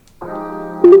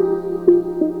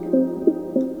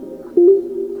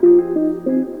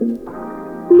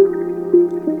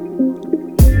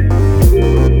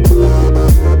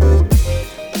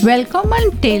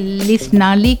Välkommen till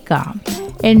Lyssna lika,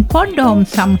 en podd om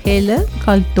samhälle,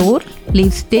 kultur,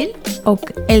 livsstil och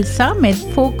hälsa med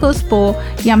fokus på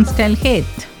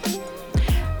jämställdhet.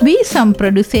 Vi som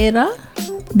producerar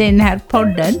den här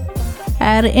podden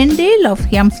är en del av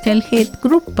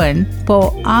jämställdhetsgruppen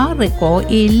på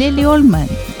ARK i Liljeholmen.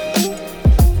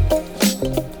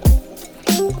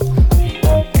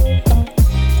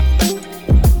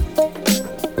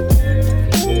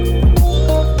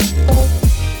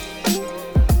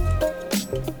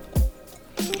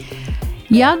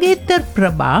 Jag heter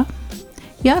Prabha.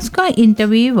 Jag ska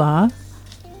intervjua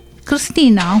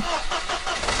Christina.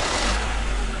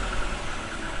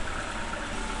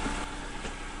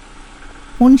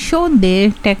 Hon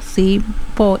körde taxi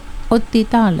på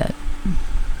 80-talet.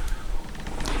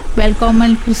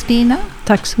 Välkommen Christina.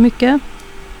 Tack så mycket.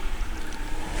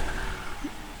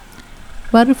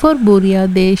 Varför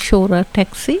började köra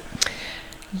taxi?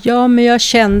 Ja, men jag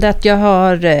kände att jag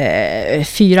har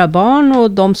 4 barn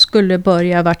och de skulle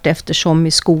börja vart eftersom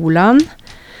i skolan.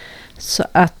 Så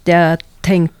att jag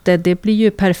tänkte det blir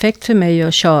ju perfekt för mig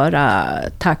att köra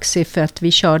taxi för att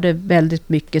vi körde väldigt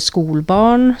mycket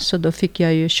skolbarn. Så då fick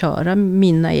jag ju köra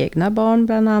mina egna barn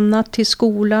bland annat till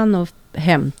skolan och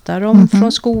hämta dem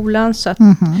från skolan. Så att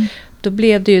då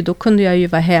blev det ju, då kunde jag ju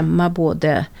vara hemma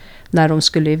både när de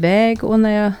skulle iväg och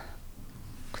när jag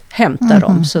hämta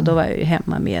dem, så då var jag ju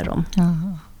hemma med dem.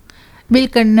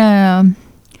 Vilken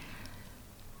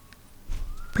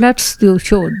plats du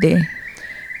körde?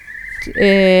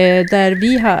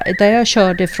 Där jag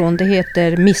körde från, det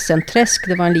heter Missenträsk,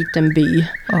 det var en liten by.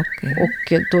 Okay.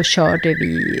 Och då körde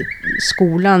vi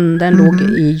skolan, den låg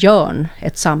i Jörn,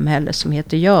 ett samhälle som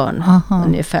heter Jörn,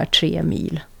 ungefär 3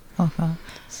 mil.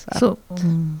 Så,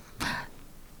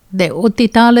 det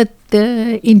 80-talet,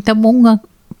 inte många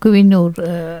kvinnor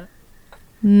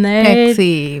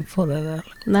taxiförare?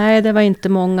 Nej, det var inte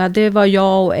många. Det var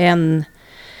jag och en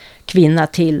kvinna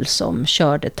till som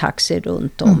körde taxi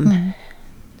runt om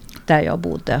där jag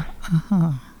bodde.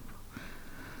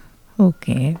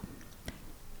 Okej.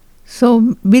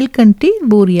 Så vilken tid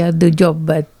började du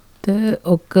jobbet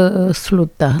och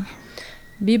sluta?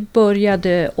 Vi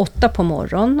började 8 på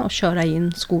morgonen och köra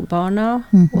in skolbarna.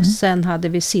 Och sen hade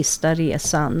vi sista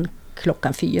resan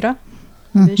klockan 4.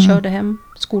 Vi körde hem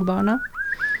skolbarna.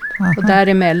 Och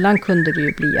däremellan kunde det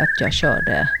ju bli att jag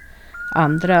körde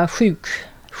andra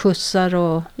sjukskjutsar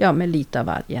och ja, med lite av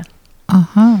varje.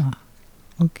 Aha,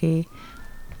 okej.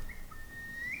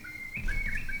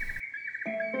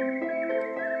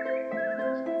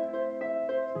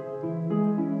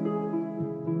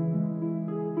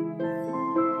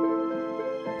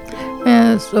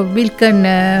 Så vilken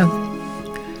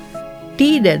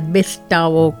tid är bästa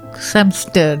och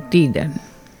sämsta tiden?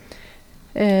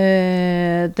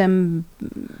 Den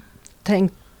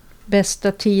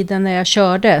bästa tiden när jag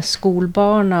körde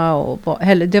skolbarna,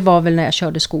 eller det var väl när jag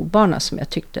körde skolbarna som jag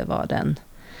tyckte var den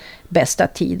bästa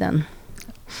tiden.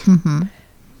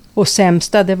 Och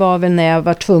sämsta, det var väl när jag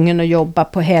var tvungen att jobba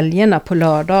på helgerna på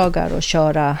lördagar och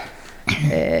köra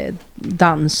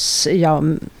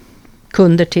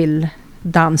kunder till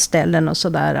dansställen och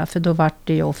sådär, för då var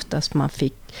det ju oftast man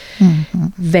fick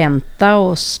vänta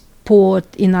och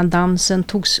innan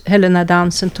när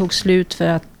dansen tog slut, för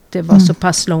att det var så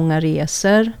pass långa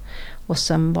resor. Och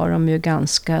sen var de ju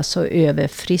ganska så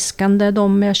överfriskande,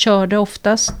 de jag körde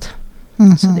oftast.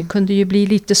 Så det kunde ju bli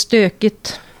lite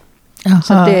stökigt. Aha.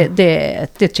 Så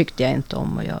det tyckte jag inte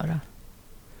om att göra.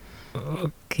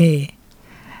 Okej.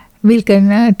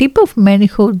 Vilken typ av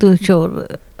människor du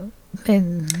kör?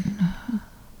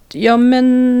 Ja,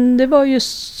 men det var ju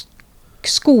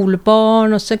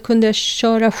skolbarn och sen kunde jag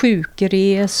köra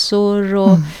sjukresor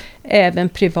och även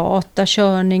privata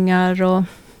körningar och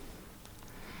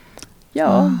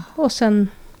och sen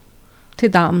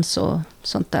till dans och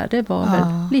sånt där. Det var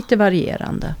väl lite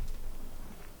varierande.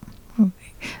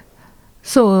 Okay.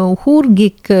 Så hur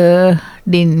gick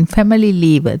din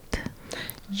familjelivet?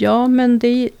 Ja, men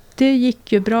det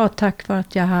gick ju bra tack vare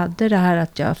att jag hade det här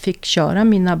att jag fick köra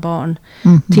mina barn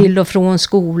till och från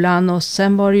skolan. Och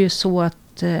sen var det ju så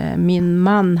att min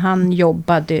man, han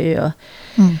jobbade ju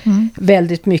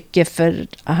väldigt mycket, för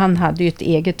han hade ju ett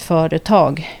eget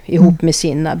företag ihop med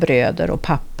sina bröder och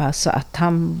pappa, så att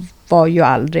han var ju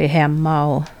aldrig hemma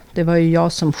och det var ju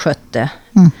jag som skötte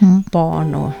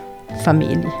barn och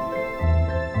familj.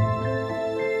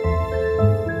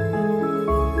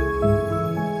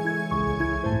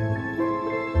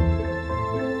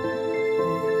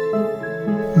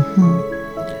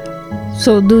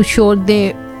 Så du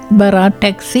körde bara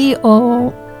taxi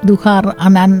och du har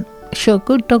annan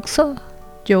körkort också?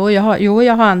 Jo,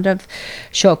 jag har andra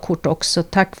körkort också.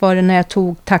 Tack vare när jag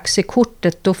tog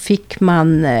taxikortet, då fick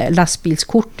man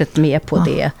lastbilskortet med på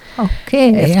det.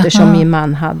 Okej, Eftersom min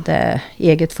man hade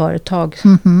eget företag.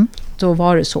 Då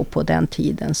var det så på den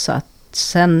tiden. Så att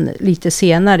sen lite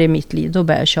senare i mitt liv, då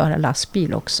började jag köra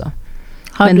lastbil också.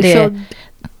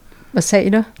 Vad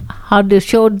säger du? Har du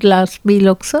kört lastbil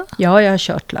också? Ja, jag har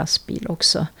kört lastbil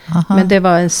också. Men det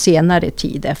var en senare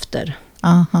tid efter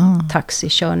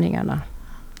taxikörningarna.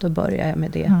 Då började jag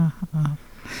med det.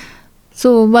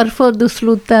 Så varför du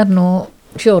slutar nu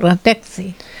köra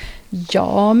taxi?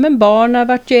 Ja, men barnen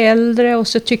vart ju äldre och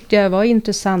så tyckte jag det var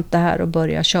intressant det här att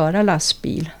börja köra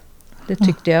lastbil. Det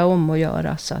tyckte jag om att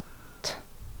göra, så att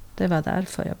det var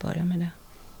därför jag började med det.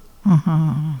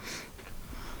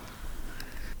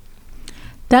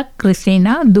 Tack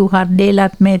Christina, du har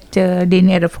delat med din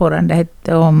erfarenhet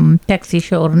om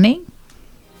taxikörning.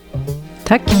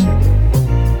 Tack.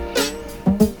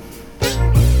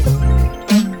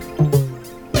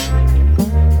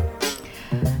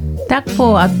 Tack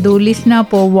för att du lyssnar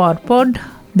på vår podd.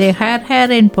 Det här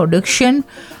är en produktion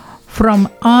från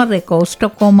ARK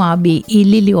Stockholm AB i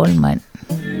Liljeholmen.